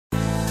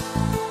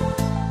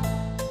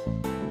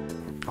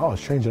Oh,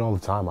 it's changing all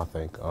the time, I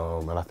think.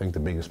 And I think the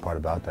biggest part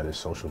about that is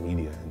social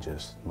media and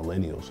just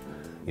millennials.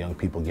 Young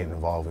people getting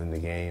involved in the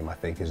game, I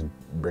think is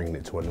bringing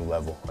it to a new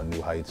level, a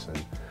new heights,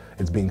 and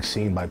it's being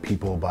seen by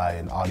people, by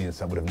an audience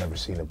that would have never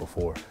seen it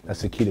before.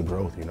 That's the key to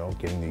growth, you know,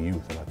 getting the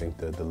youth, and I think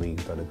the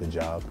league's done a good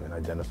job in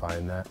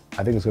identifying that.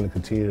 I think it's going to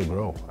continue to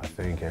grow. I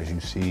think as you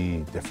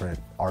see different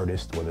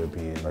artists, whether it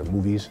be in our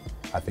movies,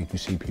 I think you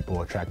see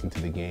people attracting to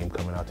the game,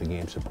 coming out to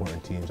games, supporting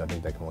teams. I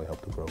think that can only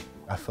help to grow.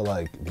 I feel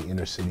like the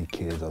inner city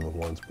kids are the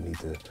ones we need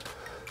to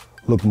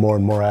look more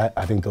and more at.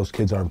 I think those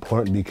kids are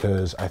important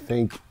because I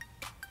think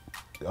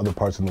other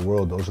parts of the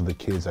world, those are the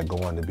kids that go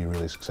on to be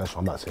really successful.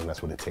 I'm not saying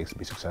that's what it takes to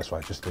be successful.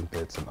 I just think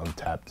that it's an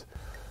untapped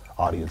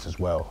audience as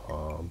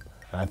well.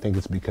 And I think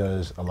it's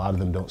because a lot of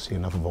them don't see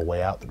enough of a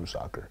way out through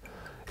soccer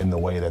in the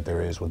way that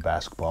there is with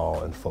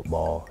basketball and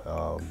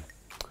football,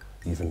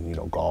 even, you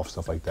know, golf,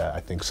 stuff like that. I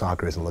think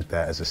soccer isn't looked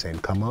at as the same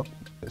come up,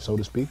 so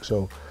to speak.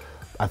 So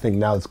I think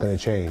now it's going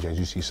to change as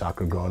you see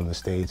soccer growing in the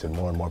States and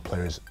more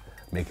players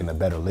making a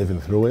better living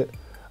through it.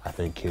 I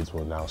think kids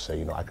will now say,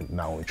 you know, I can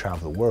not only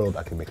travel the world,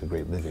 I can make a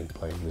great living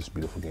playing this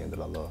beautiful game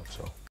that I love.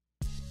 So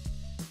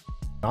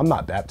I'm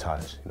not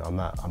baptized, you know, I'm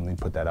gonna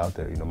put that out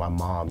there. You know, my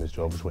mom is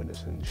Jehovah's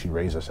Witness and she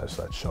raised us as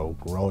such. So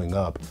growing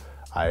up,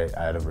 I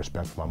out of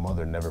respect for my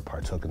mother, never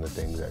partook in the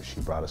things that she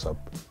brought us up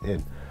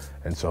in.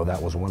 And so that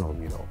was one of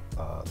them, you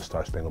know, the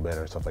Star Spangled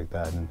Banner and stuff like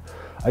that. And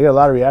I get a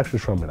lot of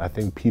reactions from it. I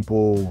think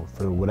people,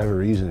 for whatever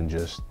reason,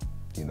 just,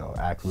 you know,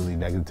 act really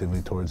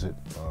negatively towards it.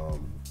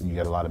 You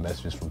get a lot of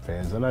messages from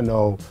fans, and I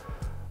know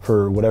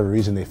for whatever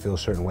reason they feel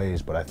certain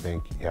ways, but I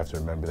think you have to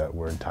remember that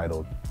we're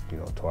entitled, you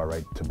know, to our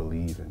right to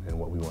believe in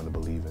what we want to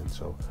believe in.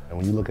 So, and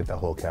when you look at that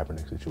whole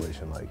Kaepernick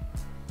situation, like,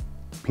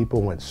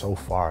 people went so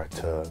far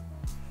to,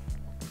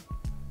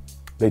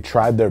 they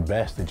tried their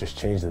best to just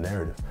change the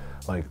narrative.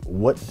 Like,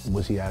 what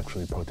was he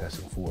actually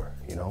protesting for,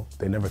 you know?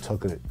 They never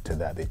took it to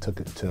that. They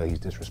took it to he's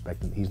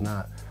disrespecting. He's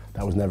not,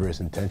 that was never his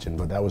intention,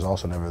 but that was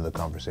also never the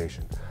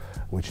conversation,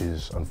 which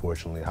is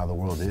unfortunately how the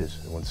world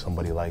is. When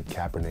somebody like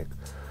Kaepernick,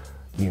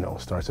 you know,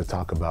 starts to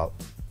talk about,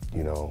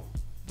 you know,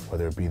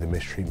 whether it be the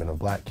mistreatment of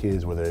black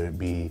kids, whether it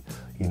be,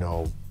 you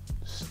know,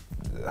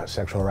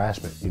 sexual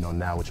harassment, you know,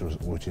 now, which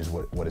is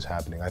what is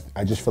happening.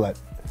 I just feel like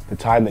the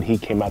time that he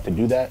came out to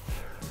do that,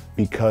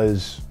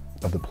 because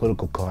of the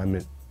political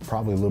climate,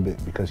 probably a little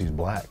bit because he's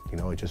black, you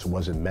know, it just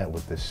wasn't met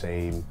with the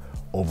same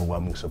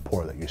overwhelming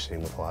support that you're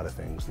seeing with a lot of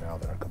things now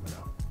that are coming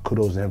out.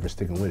 Kudos to him for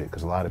sticking with it,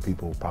 because a lot of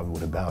people probably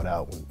would have bowed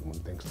out when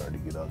things started to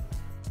get ugly.